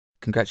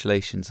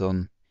congratulations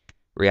on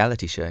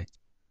reality show.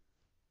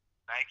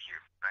 Thank you,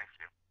 thank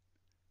you.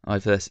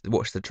 I've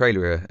watched the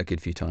trailer a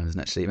good few times,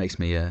 and actually, it makes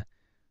me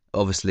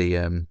obviously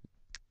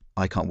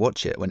I can't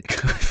watch it when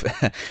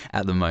it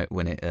at the moment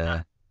when it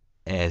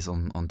airs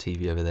on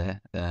TV over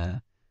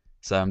there.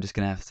 So I'm just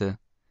gonna have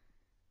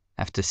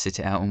to sit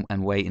it out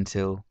and wait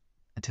until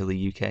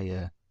the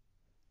UK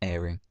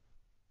airing.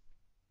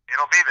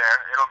 It'll be there.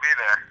 It'll be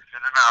there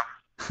soon enough.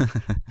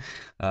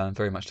 I'm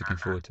very much looking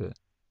forward to it.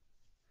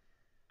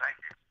 Thank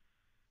you.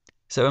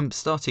 So I'm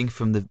starting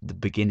from the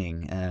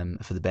beginning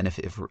for the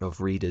benefit of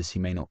readers who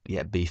may not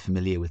yet be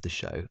familiar with the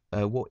show.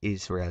 What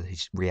is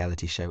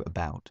reality show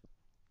about?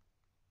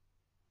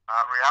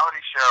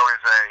 Reality show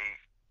is a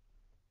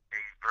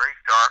very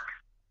dark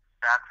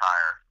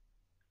satire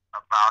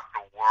about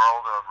the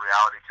world of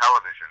reality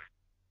television,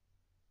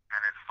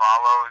 and it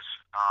follows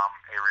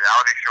a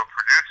reality show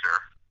producer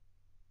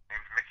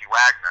named Mickey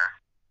Wagner,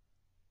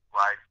 who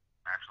I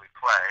actually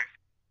play.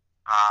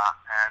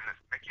 And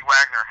Mickey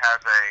Wagner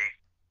has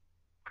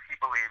what he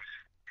believes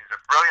is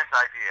a brilliant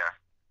idea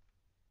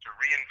to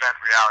reinvent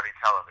reality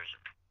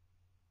television.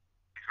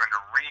 He's going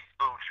to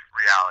reboot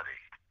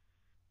reality.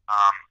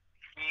 Um,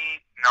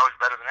 he knows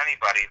better than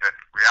anybody that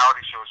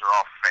reality shows are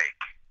all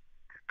fake.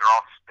 They're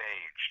all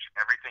staged.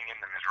 Everything in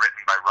them is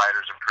written by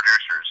writers and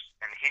producers.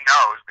 And he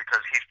knows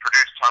because he's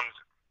produced tons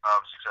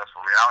of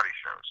successful reality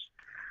shows.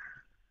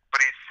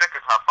 But he's sick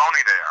of how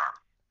phony they are.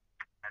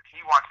 And he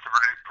wants to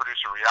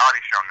produce a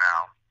reality show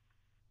now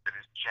that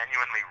is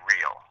genuinely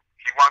real.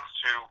 He wants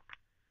to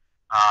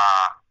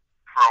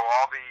throw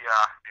all the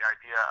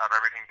idea of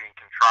everything being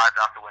contrived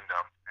out the window,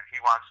 and he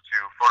wants to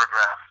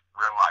photograph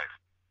real life.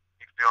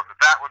 He feels that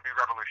that would be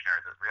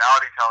revolutionary, that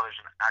reality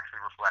television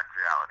actually reflects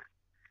reality.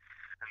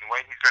 And the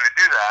way he's going to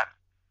do that,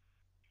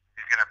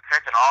 he's going to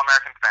pick an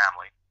all-American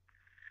family,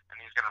 and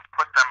he's going to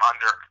put them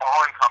under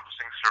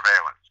all-encompassing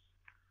surveillance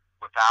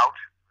without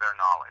their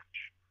knowledge.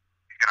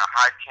 He's going to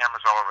hide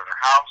cameras all over their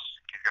house.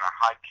 He's going to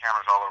hide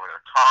cameras all over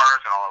their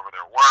cars and all over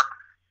their work.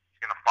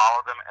 He's going to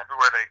follow them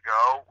everywhere they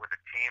go with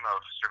a team of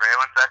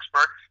surveillance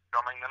experts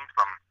filming them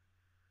from,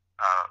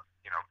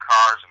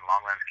 cars and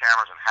long-lens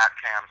cameras and hat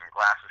cams and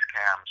glasses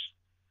cams.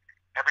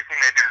 Everything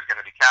they do is going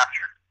to be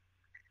captured.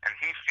 And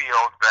he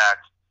feels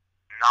that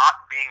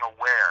not being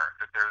aware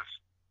that there's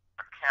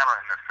a camera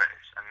in their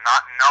face and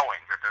not knowing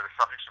that they're the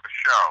subjects of a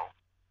show,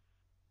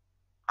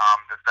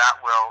 that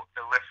will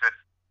elicit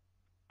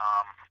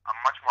a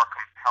much more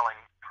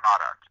compelling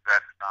product.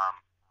 That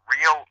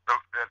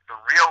the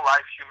real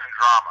life human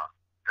drama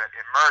that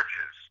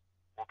emerges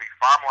will be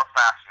far more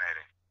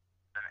fascinating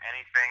than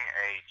anything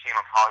a team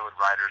of Hollywood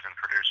writers and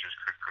producers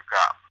could cook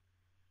up.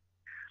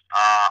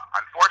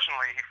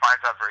 Unfortunately, he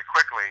finds out very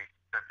quickly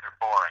that they're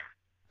boring.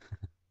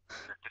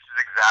 This is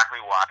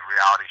exactly why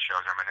reality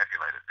shows are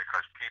manipulated,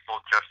 because people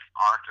just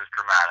aren't as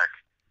dramatic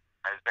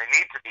as they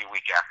need to be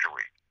week after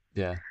week.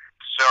 Yeah.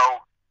 So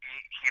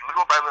he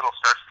little by little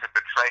starts to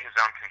betray his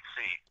own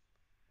conceit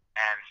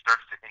and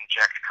starts to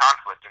inject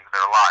conflict into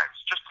their lives,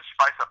 just to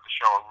spice up the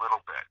show a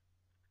little bit.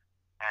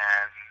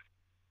 And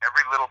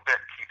every little bit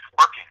keeps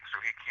working, so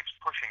he keeps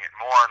pushing it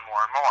more and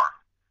more and more.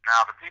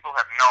 Now, the people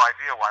have no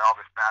idea why all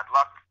this bad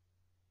luck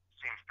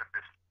seems to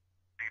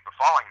be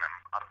befalling them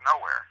out of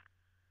nowhere.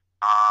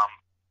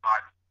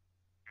 But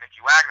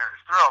Mickey Wagner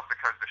is thrilled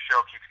because the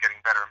show keeps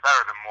getting better and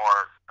better the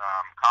more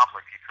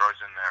conflict he throws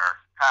in their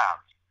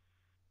paths.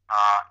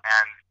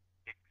 And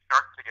it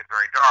starts to get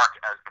very dark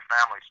as the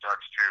family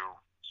starts to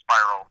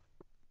spiral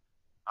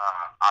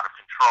out of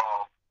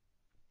control.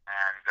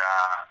 And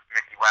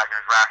Mickey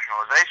Wagner's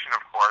rationalization,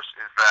 of course,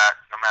 is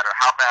that no matter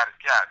how bad it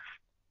gets,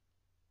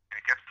 and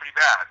it gets pretty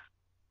bad,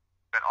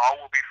 that all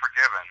will be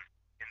forgiven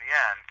in the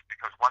end,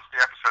 because once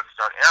the episodes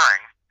start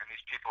airing and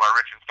these people are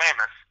rich and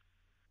famous,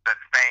 that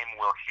fame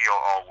will heal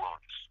all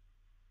wounds.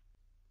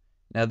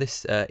 Now,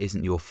 this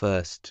isn't your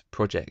first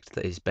project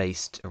that is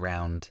based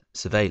around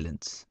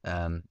surveillance.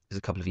 There's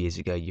a couple of years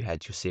ago, you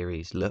had your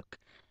series Look,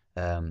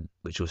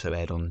 which also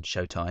aired on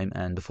Showtime,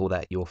 and before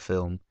that, your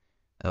film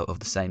of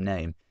the same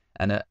name.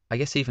 And I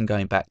guess even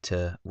going back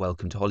to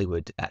Welcome to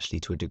Hollywood,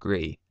 actually to a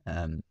degree,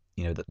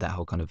 that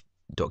whole kind of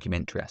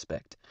documentary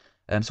aspect.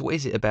 So what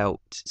is it about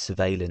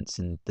surveillance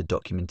and the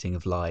documenting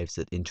of lives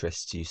that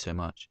interests you so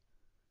much?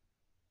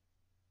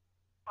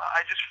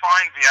 I just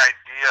find the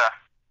idea,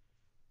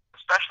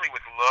 especially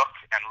with Look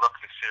and Look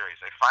the series,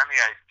 I find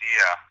the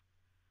idea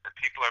that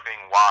people are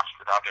being watched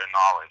without their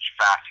knowledge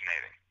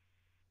fascinating.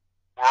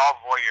 We're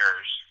all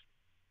voyeurs,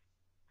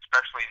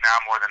 especially now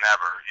more than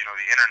ever.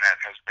 The internet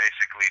has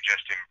basically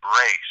just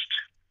embraced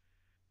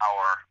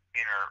our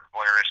inner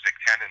voyeuristic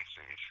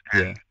tendencies,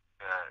 and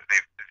Yeah.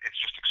 it's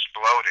just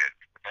exploded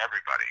with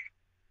everybody.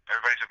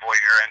 Everybody's a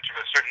voyeur, and to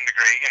a certain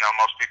degree,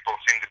 most people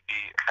seem to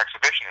be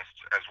exhibitionists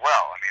as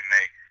well. I mean,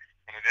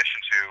 in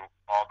addition to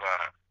all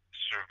the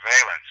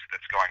surveillance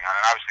that's going on,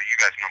 and obviously you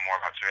guys know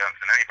more about surveillance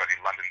than anybody,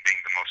 London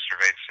being the most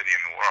surveyed city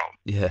in the world.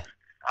 Yeah.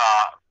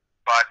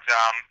 But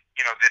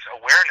this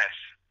awareness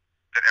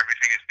that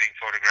everything is being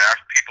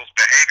photographed, people's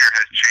behavior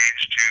has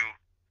changed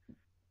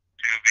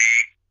to be,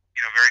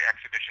 very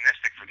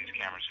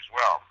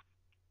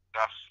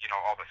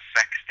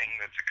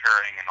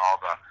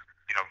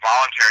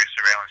unnecessary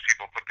surveillance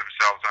people put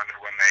themselves under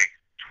when they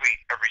tweet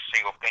every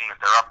single thing that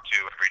they're up to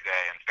every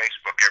day, and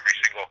Facebook every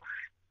single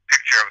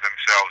picture of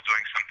themselves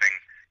doing something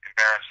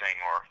embarrassing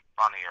or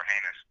funny or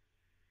heinous.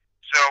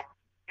 So,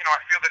 I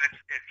feel that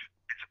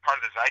it's a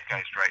part of the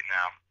zeitgeist right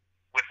now.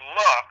 With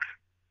Look,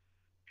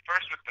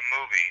 first with the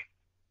movie,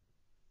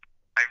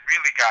 I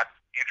really got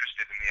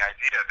interested in the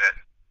idea that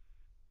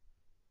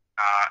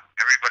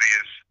everybody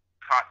is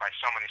caught by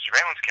so many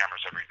surveillance cameras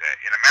every day.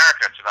 In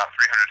America, it's about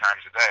 300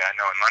 times a day. I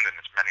know in London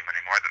it's many,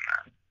 many more than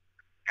that.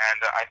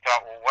 And I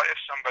thought, well, what if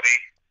somebody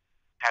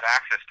had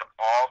access to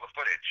all the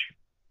footage,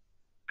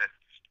 that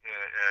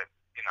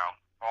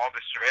all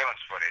the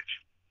surveillance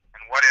footage,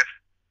 and what if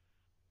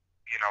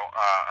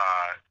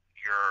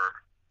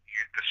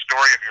the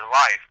story of your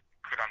life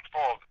could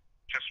unfold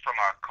just from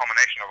a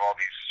culmination of all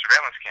these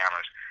surveillance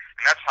cameras?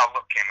 And that's how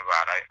Look came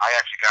about. I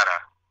actually got a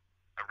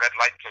red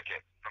light ticket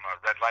from a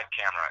red light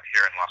camera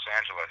here in Los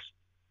Angeles,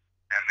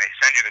 and they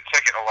send you the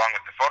ticket along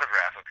with the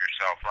photograph of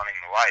yourself running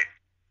the light.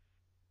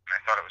 And I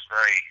thought it was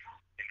very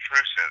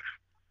intrusive.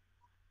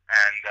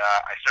 And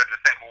I started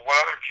to think, well, what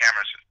other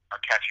cameras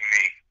are catching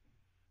me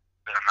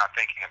that I'm not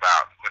thinking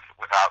about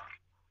without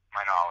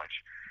my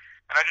knowledge?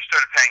 And I just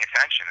started paying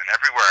attention, and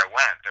everywhere I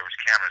went, there was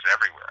cameras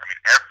everywhere. I mean,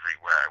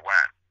 everywhere I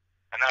went.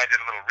 And then I did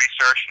a little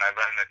research, and I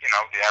learned that,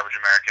 the average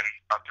American,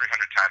 about 300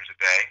 times a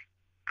day.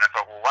 And I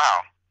thought, well,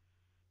 wow,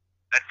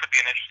 that could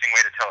be an interesting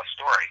way to tell a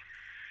story.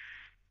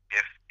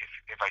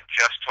 If I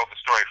just told the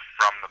story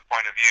from the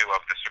point of view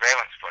of the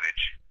surveillance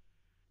footage,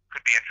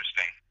 could be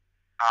interesting.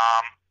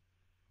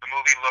 The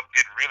movie Look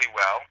did really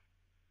well,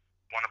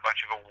 won a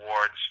bunch of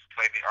awards,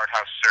 played the art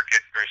house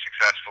circuit very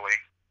successfully.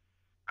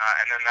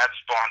 And then that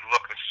spawned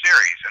Look the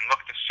series. And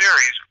Look the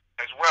series,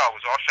 as well,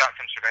 was all shot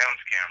from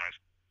surveillance cameras.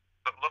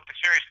 But Look the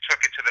series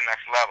took it to the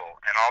next level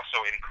and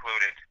also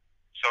included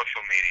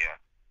social media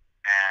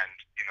and,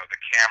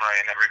 the camera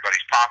in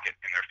everybody's pocket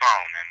in their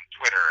phone, and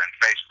Twitter and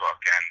Facebook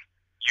and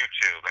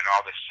YouTube and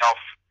all this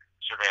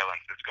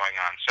self-surveillance that's going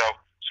on.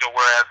 So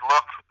whereas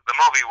Look, the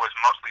movie, was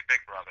mostly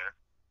Big Brother,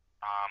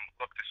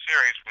 Look the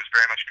series was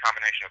very much a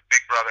combination of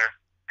Big Brother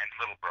and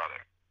Little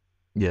Brother.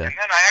 Yeah. And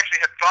then I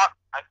actually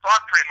I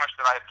thought pretty much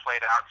that I had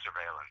played out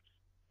surveillance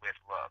with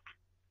Look.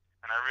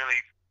 And I really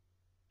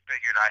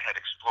figured I had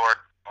explored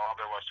all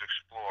there was to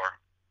explore.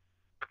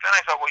 But then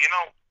I thought, well,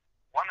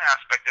 one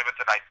aspect of it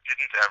that I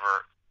didn't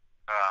ever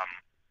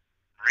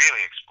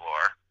really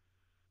explore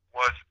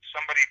was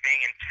somebody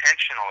being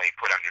intentionally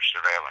put under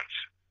surveillance.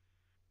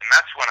 And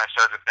that's when I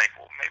started to think,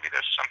 well, maybe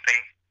there's something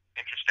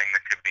interesting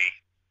that could be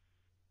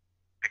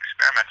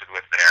experimented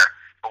with there.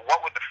 But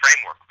what would the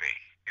framework be?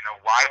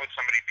 Why would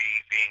somebody be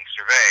being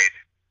surveyed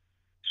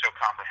so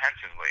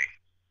comprehensively?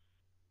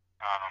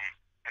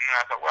 And then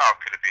I thought, well,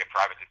 could it be a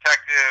private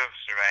detective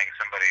surveying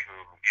somebody who,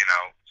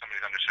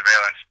 somebody's under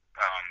surveillance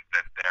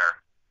that they're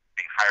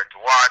being hired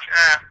to watch?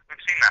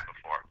 We've seen that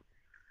before.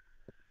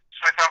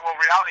 So I thought, well,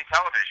 reality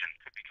television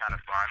could be kind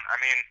of fun. I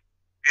mean,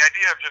 the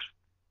idea of just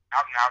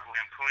out and out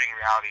lampooning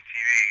reality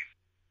TV,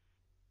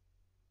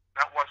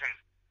 that wasn't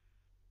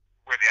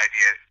where the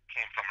idea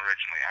came from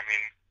originally. I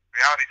mean,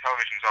 reality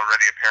television is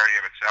already a parody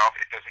of itself.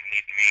 It doesn't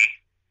need me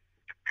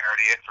to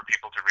parody it for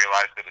people to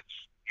realize that it's,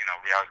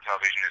 reality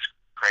television is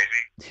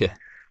crazy. Yeah.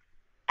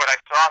 But I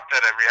thought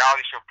that a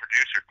reality show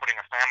producer putting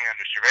a family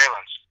under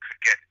surveillance could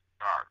get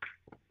dark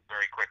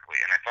very quickly,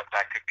 and I thought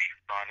that could be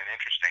fun and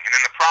interesting. And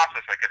in the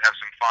process, I could have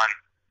some fun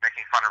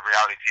making fun of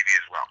reality TV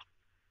as well.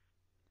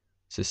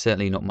 So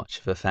certainly not much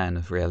of a fan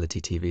of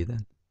reality TV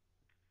then.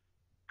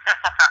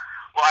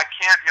 Well, I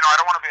can't, I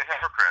don't want to be a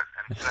hypocrite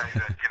and say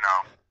that,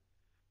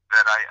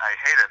 that I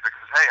hate it,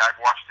 because, hey, I've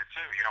watched it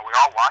too. We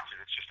all watch it.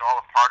 It's just all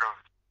a part of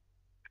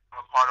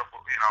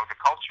the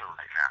culture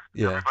right now.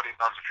 Yeah. Everybody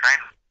loves a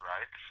train,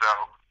 right? So,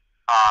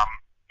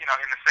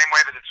 in the same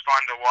way that it's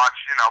fun to watch,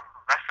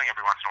 wrestling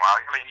every once in a while.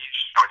 I mean, you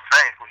just know it's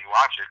fake when you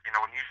watch it.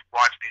 When you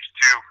watch these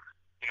two,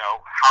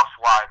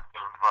 housewives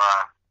of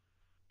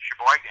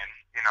Sheboygan,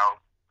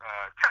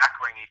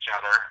 tackling each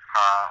other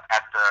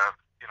at the,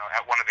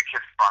 at one of the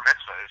kids' bar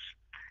mitzvahs,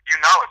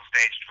 it's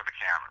staged for the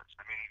cameras.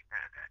 I mean,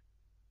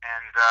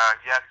 and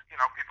yet,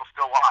 people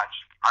still watch.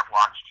 I've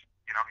watched,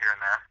 here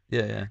and there.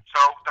 Yeah, yeah.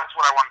 So that's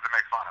what I wanted to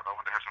make fun of. I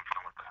wanted to have some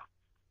fun with that.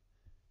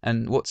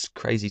 And what's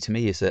crazy to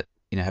me is that,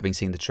 having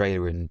seen the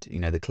trailer and,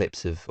 the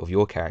clips of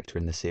your character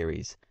in the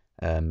series,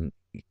 kind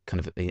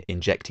of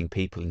injecting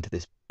people into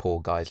this poor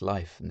guy's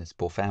life and this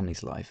poor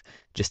family's life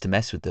just to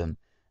mess with them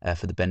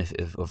for the benefit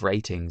of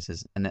ratings.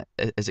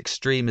 As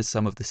extreme as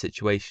some of the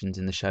situations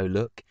in the show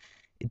look,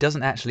 it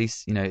doesn't actually,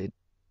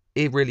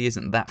 it really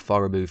isn't that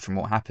far removed from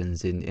what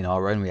happens in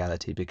our own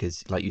reality,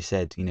 because like you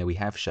said, we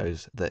have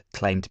shows that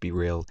claim to be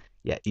real,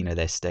 yet,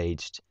 they're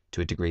staged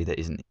to a degree that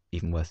isn't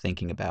even worth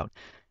thinking about.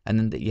 And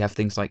then you have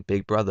things like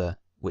Big Brother,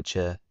 which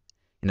are,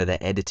 they're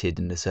edited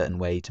in a certain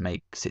way to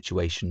make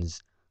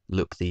situations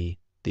look the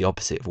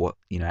opposite of what,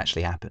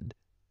 actually happened.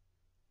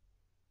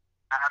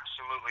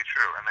 Absolutely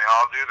true, and they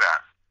all do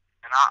that.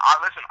 And I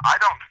listen, I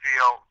don't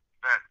feel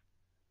that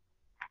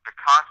the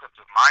concept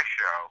of my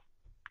show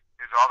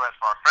is all that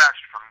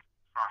far-fetched from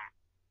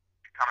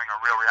becoming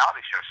a real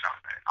reality show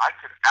someday. I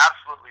could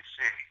absolutely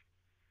see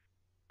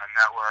a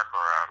network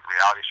or a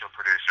reality show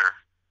producer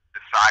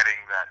deciding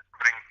that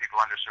putting people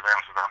under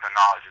surveillance without their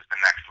knowledge is the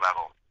next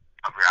level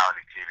of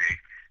reality TV,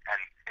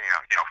 and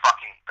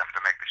fucking them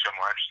to make the show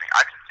more interesting.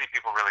 I could see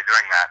people really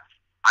doing that.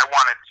 I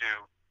wanted to,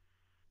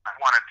 I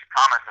wanted to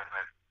comment on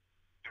it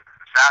due to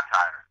the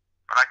satire,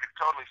 but I could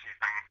totally see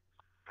them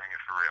doing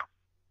it for real.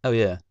 Oh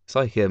yeah, it's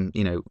like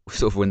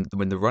sort of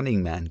when the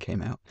Running Man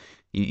came out,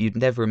 you'd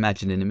never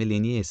imagine in a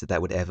million years that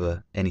that would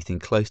ever anything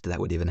close to that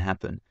would even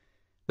happen.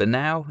 But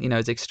now,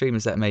 as extreme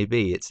as that may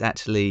be, it's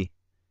actually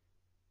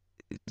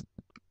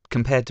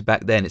compared to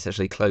back then, it's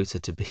actually closer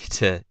to be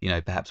to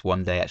perhaps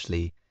one day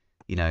actually,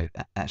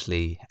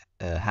 actually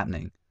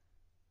happening.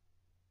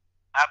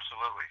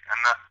 Absolutely, and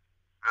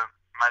the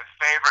my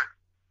favorite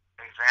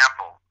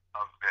example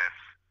of this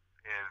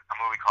is a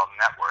movie called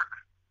Network,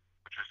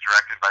 which was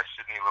directed by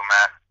Sidney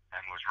Lumet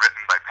and was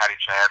written by Patty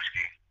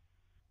Chayefsky,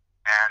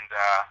 and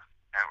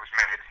it was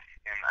made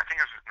in, I think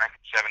it was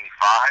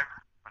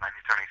 1975 or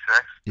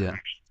 1976. Yeah,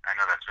 I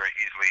know that's very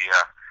easily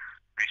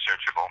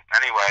researchable.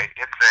 Anyway,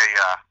 it's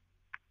a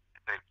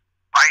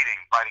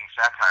biting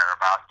satire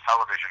about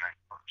television and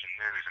television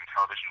news and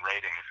television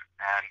ratings.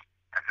 And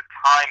at the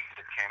time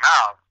that it came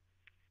out,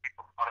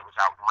 people thought it was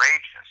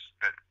outrageous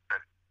that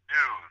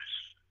news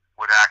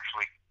would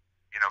actually,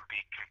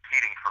 be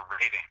competing for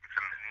ratings,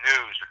 and the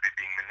news would be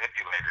being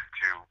manipulated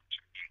to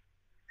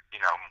be,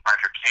 more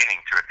entertaining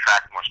to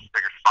attract more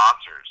bigger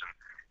sponsors,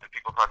 and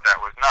people thought that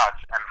was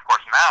nuts. And of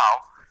course now,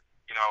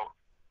 you know,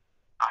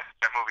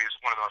 that movie is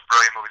one of the most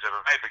brilliant movies ever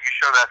made. But you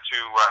show that to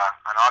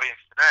an audience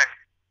today,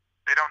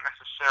 they don't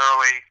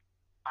necessarily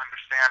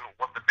understand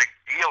what the big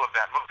deal of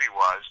that movie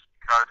was,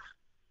 because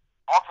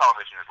all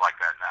television is like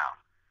that now.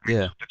 I mean,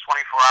 yeah, the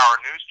 24-hour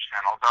news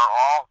channels are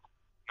all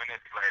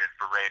manipulated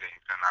for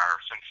ratings and are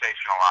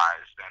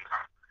sensationalized and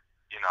are,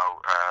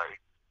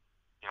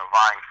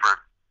 vying for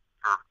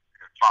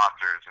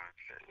sponsors, and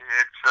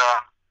it's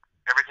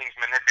everything's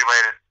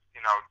manipulated,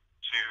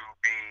 to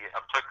be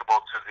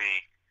applicable to the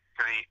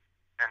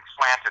and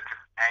slanted to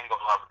the angle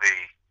of the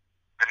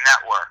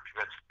network.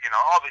 That's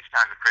all these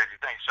kinds of crazy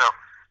things. So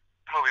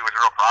the movie was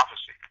a real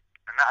prophecy,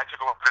 and I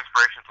took a lot of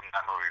inspiration from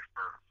that movie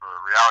for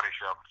a reality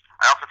show.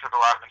 I also took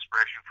a lot of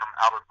inspiration from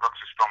Albert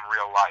Brooks's film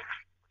Real Life,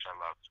 which I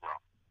love as well.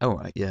 oh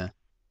right, yeah,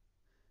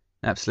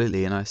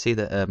 absolutely. And I see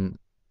that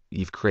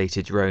you've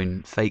created your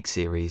own fake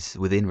series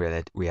within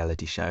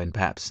reality show, and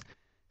perhaps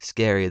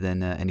scarier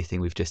than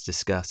anything we've just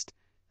discussed.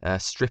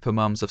 Stripper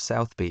Mums of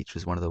South Beach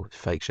was one of the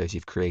fake shows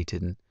you've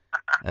created, and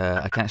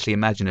I can actually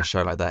imagine a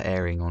show like that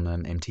airing on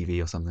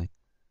MTV or something.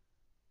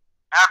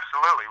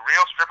 Absolutely.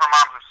 Real Stripper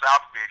Moms of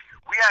South Beach.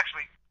 We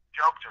actually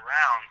joked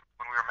around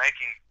when we were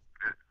making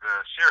the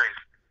series,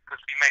 because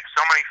we make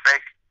so many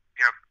fake,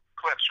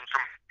 clips from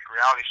some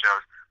reality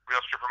shows. Real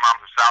Stripper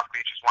Moms of South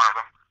Beach is one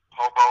of them.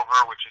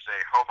 Hobover, which is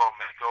a hobo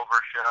makeover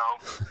show.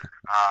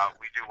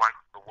 We do one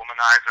called The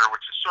Womanizer,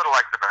 which is sort of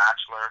like The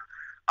Bachelor.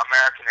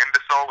 American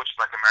Imbecile, which is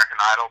like American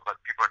Idol, but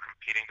people are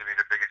competing to be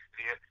the biggest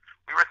idiot.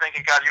 We were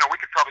thinking, God, we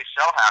could probably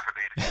sell half of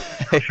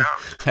these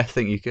shows. I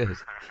think you could.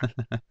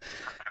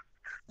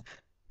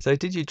 So,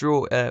 did you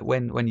draw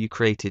when you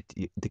created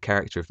the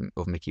character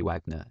of Mickey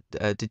Wagner?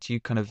 Did you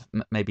kind of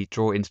maybe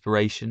draw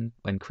inspiration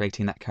when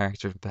creating that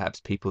character from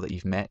perhaps people that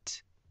you've met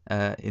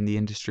in the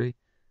industry?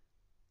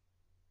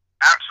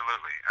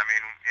 Absolutely.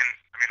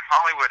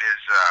 Hollywood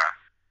is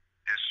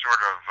sort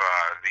of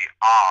the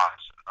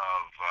Oz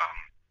of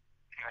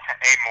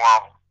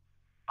amoral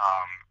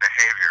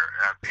behavior.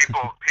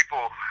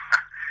 People.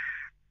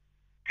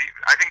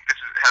 I think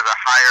has a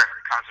higher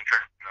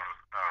concentration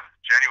of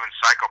genuine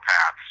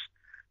psychopaths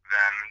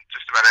than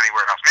just about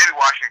anywhere else. Maybe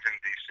Washington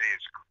D.C.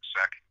 is a close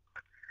second.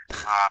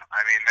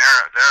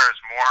 There is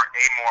more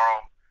amoral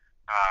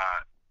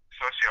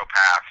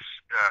sociopaths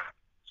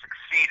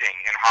succeeding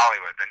in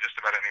Hollywood than just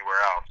about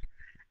anywhere else.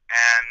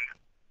 And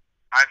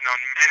I've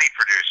known many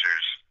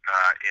producers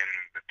in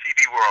the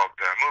TV world,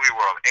 the movie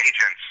world,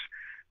 agents,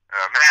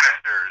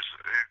 managers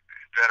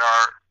that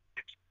are.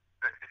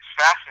 It's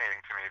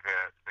fascinating to me,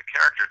 the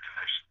character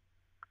types,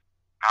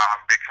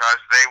 because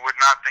they would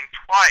not think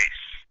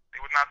twice. They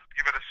would not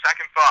give it a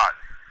second thought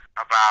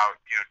about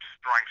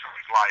destroying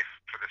someone's life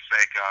for the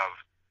sake of,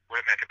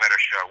 would it make a better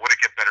show? Would it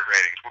get better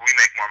ratings? Would we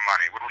make more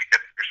money? Would we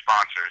get bigger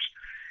sponsors?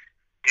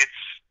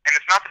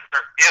 It's not that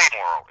they're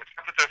immoral. It's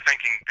not that they're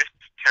thinking, this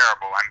is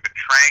terrible, I'm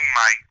betraying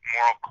my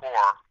moral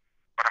core,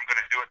 but I'm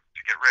going to do it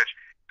to get rich.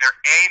 They're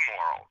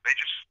amoral. They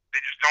just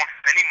don't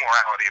have any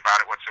morality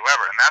about it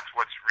whatsoever, and that's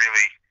what's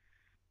really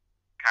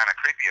kind of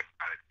creepy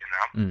about it.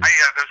 Mm.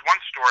 There's one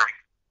story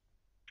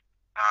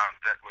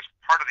that was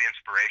part of the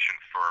inspiration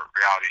for a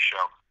reality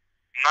show.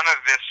 None of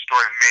this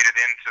story made it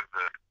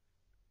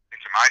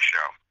into my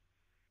show,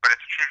 but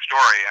it's a true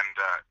story, and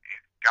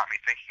it got me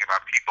thinking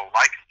about people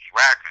like Mickey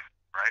Wagner,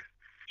 right?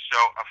 So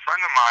a friend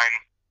of mine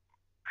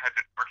had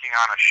been working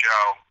on a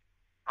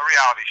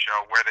reality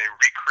show where they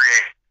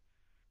recreate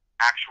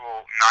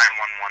actual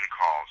 911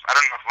 calls. I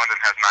don't know if London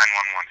has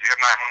 911. Do you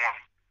have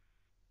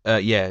 911?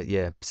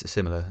 Yeah,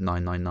 similar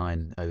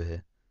 999 over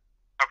here.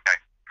 Okay,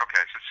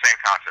 okay, so it's the same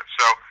concept.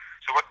 So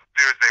what they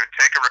do is they would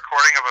take a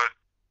recording of a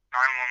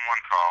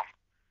 911 call,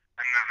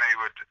 and then they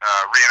would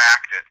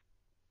reenact it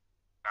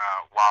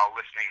while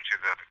listening to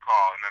the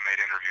call, and then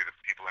they'd interview the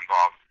people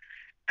involved.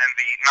 And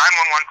the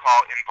 911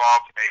 call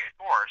involved a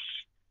horse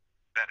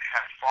that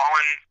had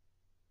fallen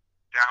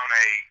down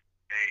a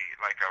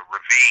like a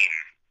ravine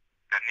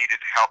that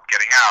needed help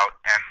getting out,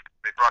 and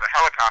they brought a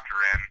helicopter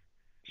in,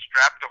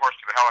 strapped the horse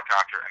to the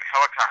helicopter, and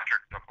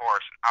helicoptered the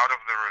horse out of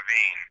the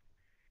ravine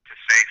to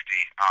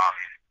safety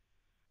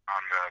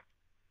on the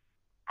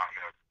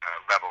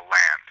level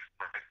land.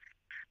 Right?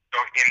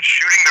 So in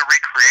shooting the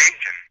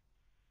recreation,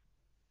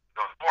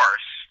 the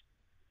horse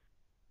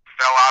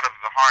fell out of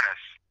the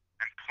harness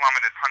and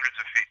plummeted hundreds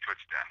of feet to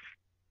its death.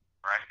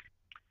 Right?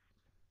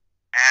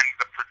 And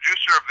the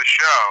producer of the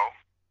show,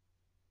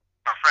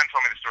 a friend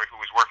told me the story who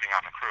was working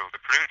on the crew.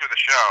 The producer of the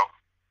show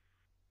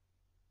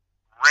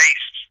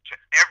raced to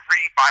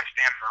every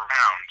bystander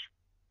around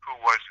who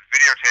was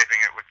videotaping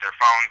it with their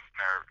phones and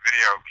their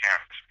video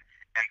cameras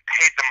and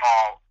paid them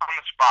all on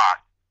the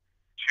spot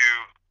to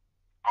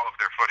all of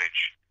their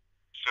footage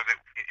so that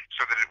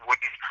it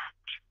wouldn't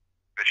hurt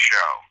the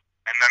show.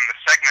 And then the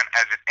segment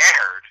as it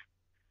aired,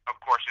 of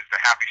course, is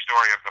the happy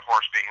story of the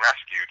horse being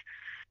rescued.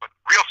 But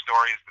the real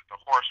story is that the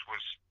horse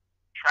was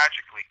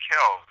tragically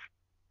killed.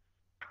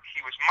 He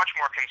was much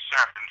more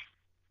concerned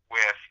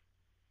with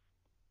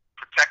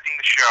protecting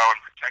the show and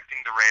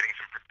protecting the ratings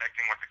and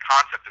protecting what the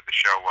concept of the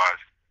show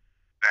was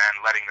than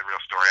letting the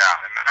real story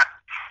out. And that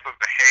type of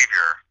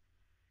behavior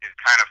is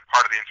kind of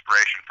part of the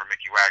inspiration for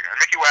Mickey Wagner. And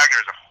Mickey Wagner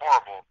is a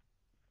horrible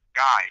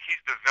guy. He's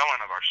the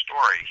villain of our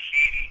story.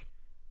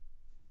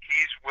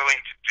 He's willing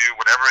to do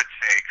whatever it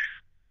takes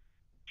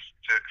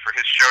for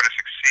his show to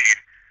succeed,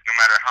 no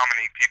matter how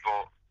many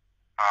people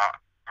are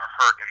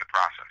hurt in the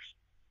process.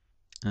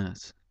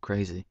 That's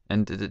crazy.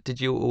 And did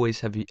you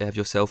always have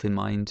yourself in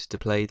mind to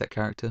play that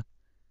character?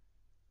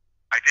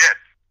 I did.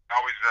 I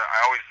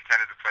always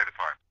intended to play the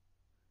part.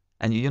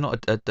 And you're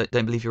not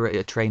don't believe you're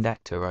a trained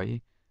actor, are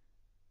you?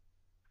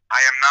 I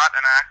am not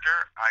an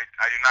actor.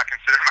 I do not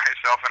consider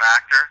myself an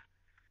actor.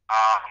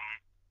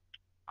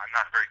 I'm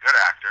not a very good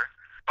actor,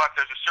 but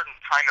there's a certain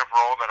kind of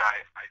role that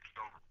I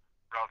feel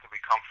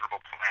relatively comfortable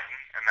playing,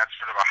 and that's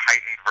sort of a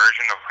heightened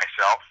version of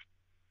myself.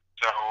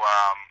 So,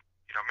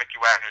 Mickey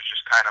Wagner is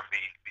just kind of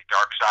the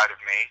dark side of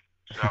me.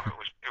 So it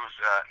was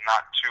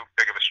not too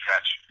big of a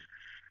stretch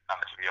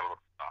to be able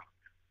to.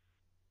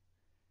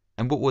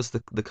 And what was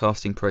the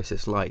casting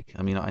process like?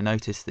 I mean, I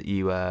noticed that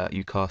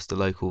you cast a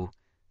local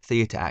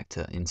theatre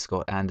actor in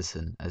Scott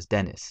Anderson as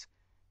Dennis,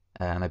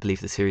 and I believe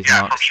the series Yeah,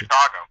 from marks.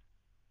 Chicago.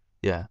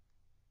 Yeah.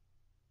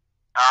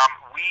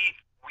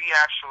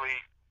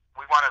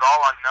 We wanted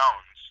all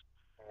unknowns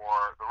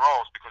for the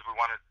roles because we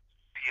wanted to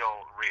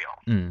feel real.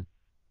 Mm.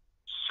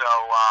 So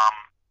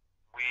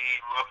we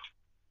looked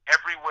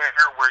everywhere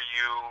where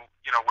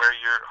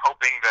you're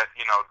hoping that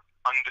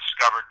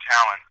undiscovered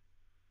talent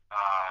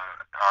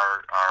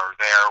are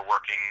there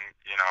working,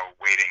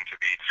 waiting to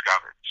be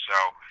discovered. So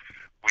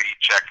we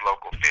checked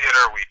local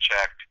theater. We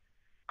checked,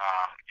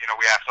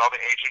 we asked all the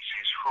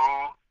agencies,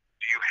 who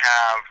do you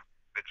have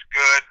that's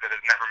good that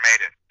has never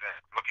made it,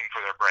 looking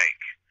for their break?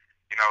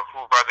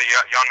 Who are the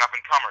young up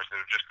and comers that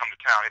have just come to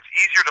town? It's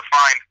easier to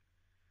find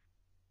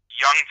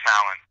young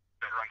talent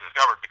that are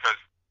undiscovered because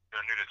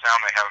they're new to town.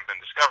 They haven't been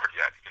discovered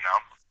yet.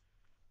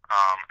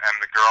 And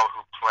the girl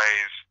who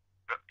plays,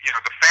 the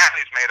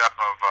family is made up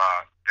of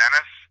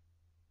Dennis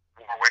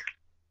Warwick,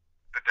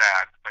 the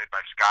dad, played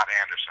by Scott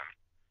Anderson.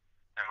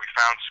 And we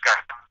found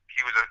Scott.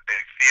 He was a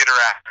theater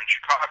actor in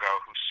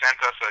Chicago who sent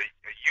us a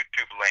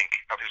YouTube link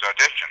of his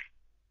audition.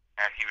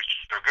 And he was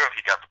just so good,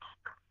 he got the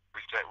part.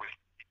 We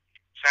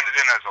sent it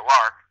in as a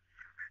lark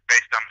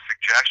based on the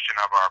suggestion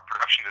of our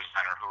production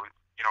designer who,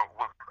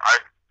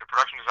 the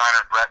production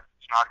designer, Brett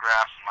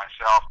Snodgrass, and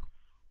myself,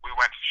 we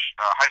went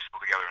to high school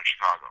together in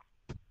Chicago.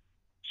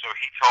 So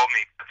he told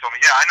me,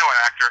 yeah, I know an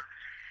actor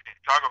in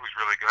Chicago who's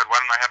really good. Why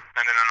don't I have him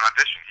send in an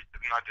audition? He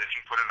did an audition,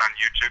 put it on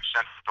YouTube,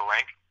 sent us the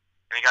link,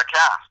 and he got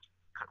cast.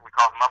 We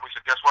called him up. We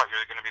said, guess what?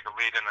 You're going to be the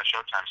lead in the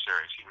Showtime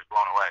series. He was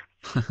blown away.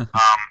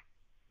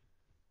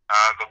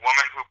 The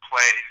woman who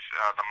plays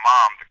the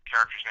mom, the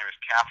character's name is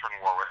Catherine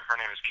Warwick. Her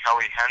name is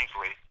Kelly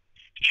Hensley.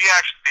 She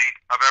actually,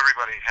 of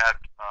everybody, had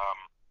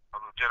a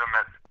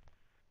legitimate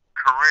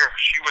career.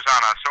 She was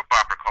on a soap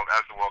opera called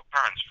As the World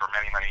Turns for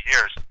many, many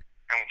years.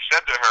 And we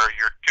said to her,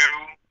 you're too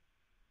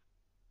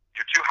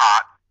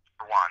hot,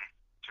 for one,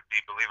 to be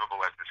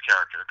believable as this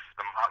character.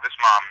 Because this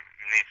mom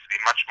needs to be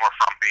much more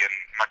frumpy and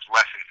much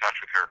less in touch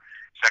with her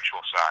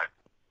sexual side.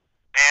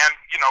 And,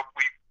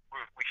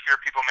 we fear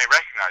people may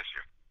recognize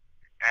you.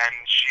 And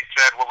she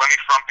said, well, let me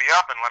frumpy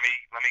up and let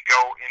me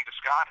go in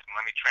disguise and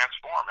let me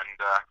transform. And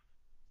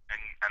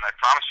I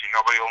promise you,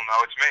 nobody will know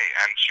it's me.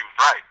 And she was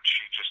right.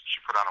 She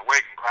put on a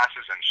wig and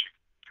glasses and she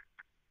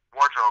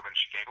wardrobe and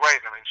she gained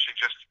weight. I mean, she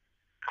just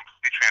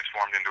completely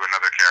transformed into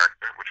another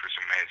character, which was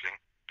amazing.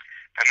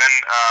 And then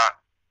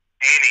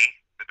Amy,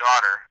 the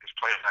daughter, is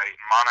played by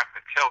Monica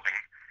Tilling,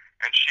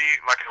 And she,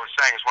 like I was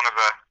saying, is one of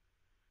the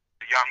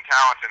young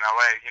talents in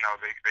LA. You know,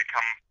 they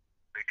come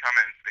to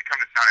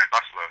town in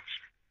busloads,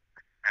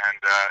 and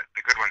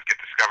the good ones get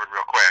discovered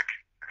real quick.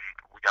 And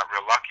we got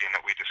real lucky in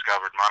that we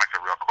discovered Monica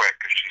real quick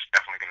because she's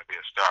definitely going to be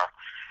a star.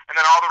 And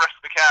then all the rest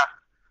of the cast,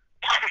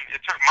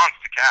 it took months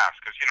to cast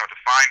because you know to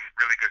find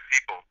really good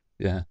people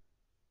Yeah.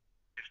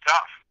 is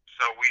tough.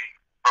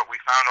 But we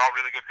found all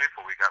really good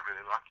people. We got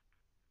really lucky.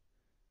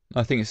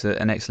 I think it's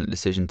an excellent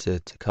decision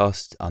to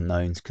cast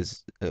unknowns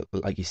because,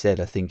 like you said,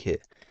 I think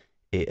it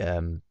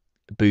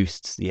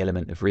boosts the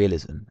element of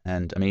realism.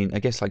 And I mean, I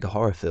guess like a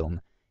horror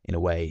film, in a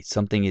way,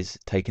 something is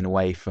taken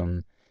away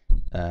from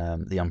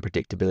the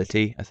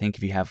unpredictability. I think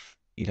if you have,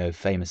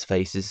 famous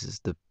faces as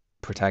the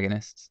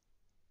protagonists.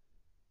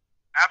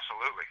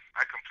 Absolutely,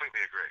 I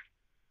completely agree.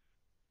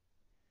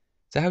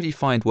 So how do you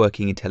find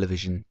working in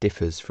television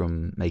differs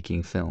from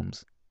making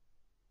films?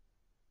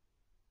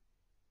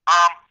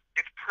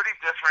 It's pretty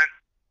different.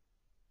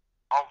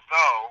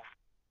 Although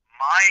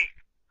my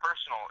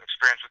personal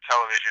experience with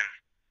television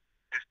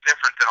is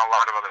different than a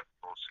lot of other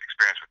people's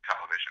experience with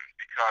television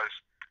because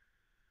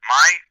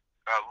my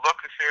look,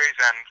 the series,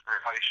 and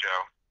reality show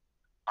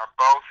are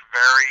both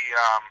very.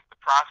 The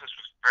process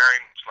was very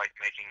much like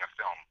making a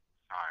film.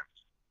 At times,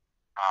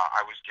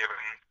 I was given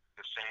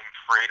the same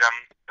freedom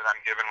that I'm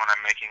given when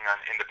I'm making an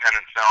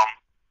independent film,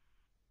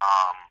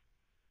 um,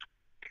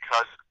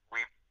 because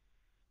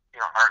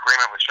our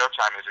agreement with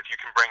Showtime is if you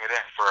can bring it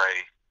in for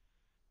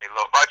a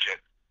low budget,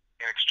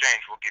 in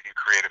exchange we'll give you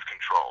creative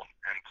control.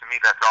 And to me,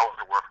 that's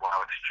always a worthwhile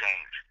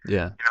exchange.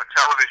 Yeah, You know,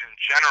 television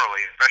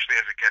generally, especially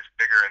as it gets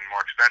bigger and more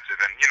expensive,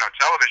 and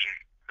television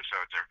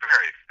episodes are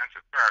very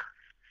expensive.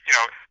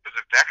 Episodes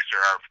of Dexter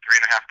are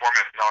 $3.5–4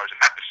 million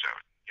an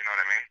episode. You know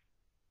what I mean?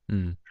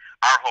 mm,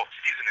 Our whole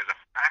season is a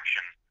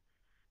fraction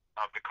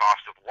of the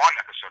cost of one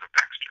episode of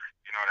Dexter.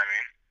 You know what I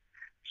mean?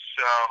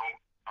 So,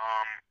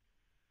 um,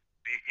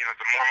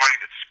 the more money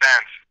that's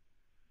spent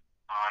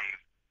on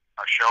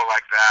a show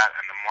like that,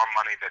 and the more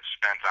money that's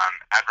spent on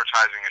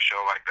advertising a show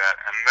like that,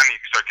 and then you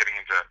start getting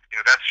into,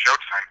 that's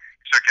Showtime.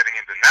 You start getting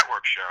into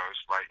network shows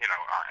like,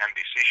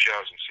 NBC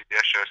shows and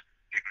CBS shows,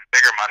 even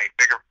bigger money,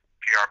 bigger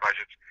PR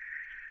budgets.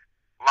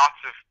 Lots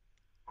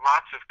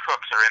of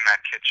cooks are in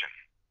that kitchen,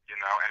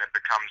 and it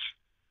becomes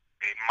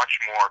a much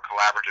more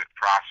collaborative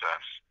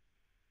process.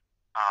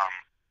 Um,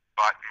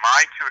 but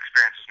my two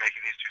experiences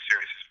making these two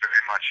series is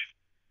very much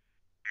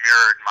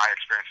mirrored my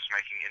experiences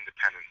making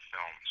independent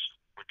films,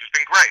 which has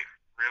been great,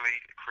 really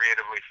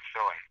creatively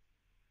fulfilling.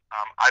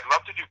 I'd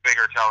love to do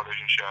bigger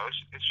television shows.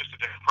 It's just a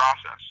different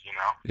process.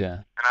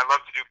 yeah, And I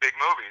love to do big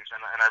movies, and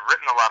I've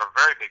written a lot of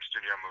very big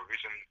studio movies,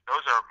 and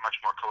those are much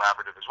more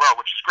collaborative as well,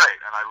 which is great.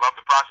 And I love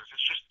the process.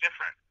 It's just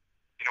different.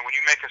 When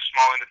you make a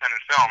small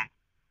independent film,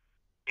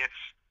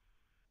 it's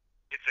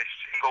it's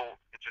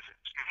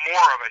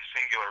more of a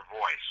singular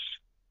voice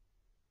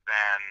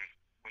than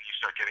when you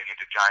start getting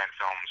into giant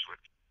films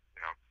with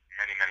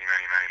many, many,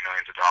 many, many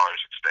millions of dollars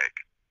at stake.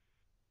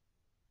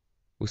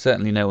 well,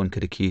 certainly no one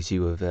could accuse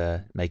you of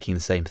making the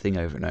same thing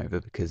over and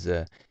over because,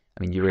 I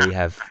mean, you really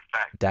have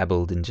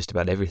dabbled in just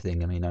about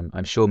everything. I mean,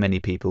 I'm sure many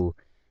people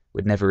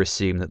would never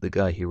assume that the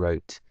guy who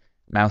wrote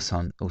Mouse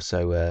Hunt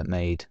also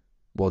made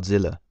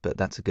Wadzilla, but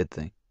that's a good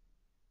thing.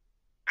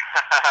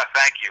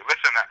 Thank you.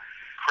 Listen,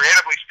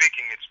 creatively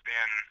speaking, it's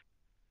been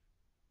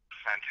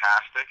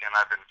fantastic, and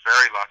I've been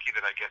very lucky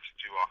that I get to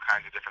do all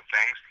kinds of different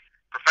things.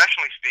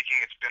 Professionally speaking,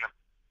 it's been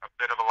a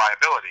bit of a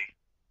liability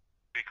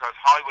because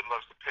Hollywood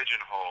loves to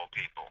pigeonhole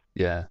people.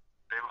 Yeah,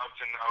 They love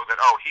to know that,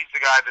 oh, he's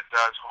the guy that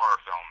does horror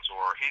films,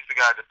 or he's the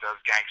guy that does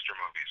gangster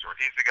movies, or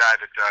he's the guy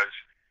that does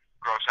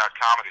gross out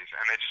comedies,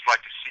 and they just like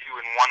to see you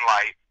in one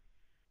light.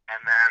 And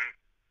then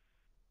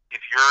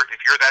if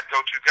you're that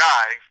go-to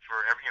guy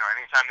for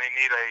anytime they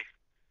need a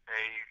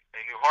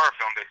new horror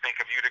film, they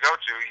think of you to go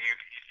to.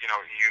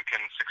 You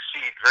can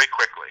succeed very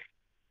quickly.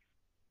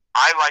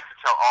 I like to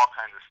tell all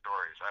kinds of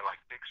stories. I like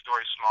big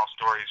stories, small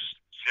stories,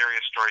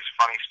 serious stories,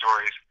 funny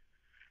stories,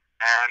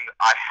 and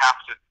I have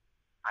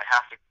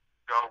to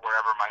go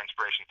wherever my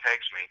inspiration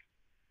takes me.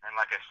 And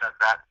like I said,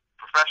 that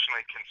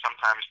professionally can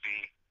sometimes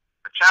be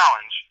a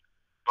challenge,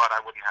 but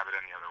I wouldn't have it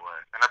any other way.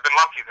 And I've been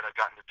lucky that I've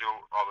gotten to do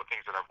all the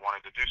things that I've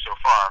wanted to do so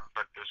far,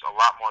 but there's a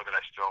lot more that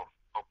I still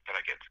hope that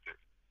I get to do.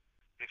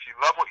 If you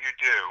love what you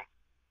do,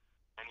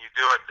 and you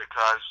do it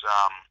because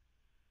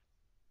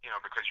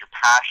your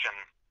passion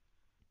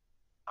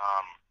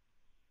um,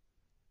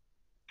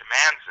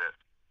 demands it,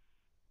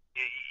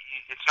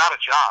 it's not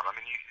a job. I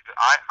mean,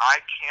 I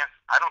can't.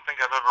 I don't think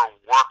I've ever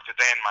worked a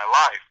day in my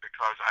life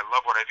because I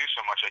love what I do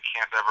so much. I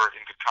can't ever,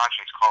 in good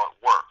conscience, call it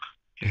work.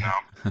 You yeah,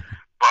 know.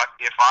 But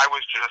if I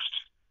was just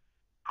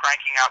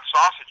cranking out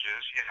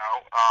sausages,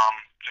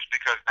 just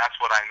because that's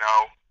what I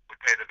know would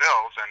pay the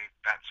bills, and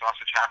that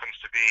sausage happens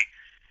to be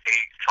a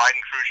tried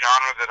and true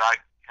genre that I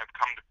have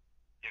come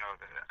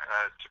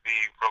to be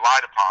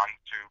relied upon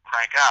to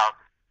crank out.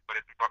 But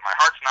my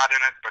heart's not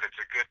in it. But it's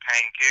a good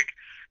paying gig.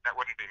 That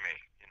wouldn't be me.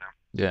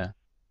 yeah.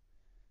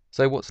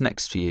 So what's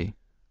next for you?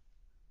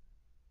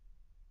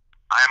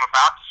 I am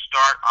about to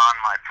start on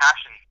my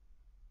passion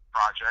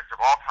project of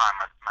all time,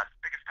 my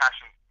biggest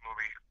passion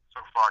movie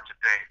so far to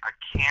date. I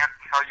can't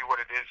tell you what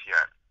it is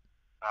yet,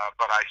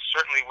 but I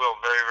certainly will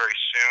very, very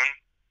soon.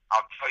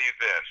 I'll tell you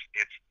this: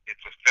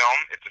 it's a film,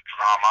 it's a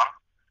drama,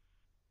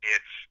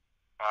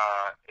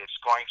 it's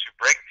going to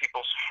break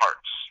people's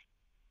hearts,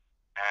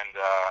 and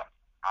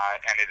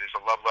and it is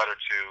a love letter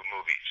to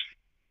movies.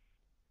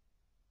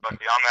 But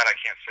beyond that, I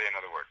can't say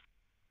another word.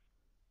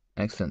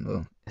 Excellent.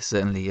 Well, it's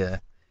certainly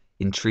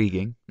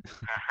intriguing.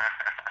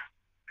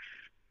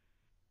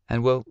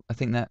 And well, I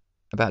think that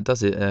about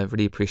does it.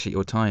 Really appreciate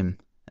your time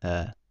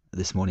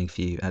this morning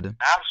for you, Adam.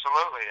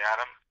 Absolutely,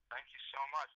 Adam.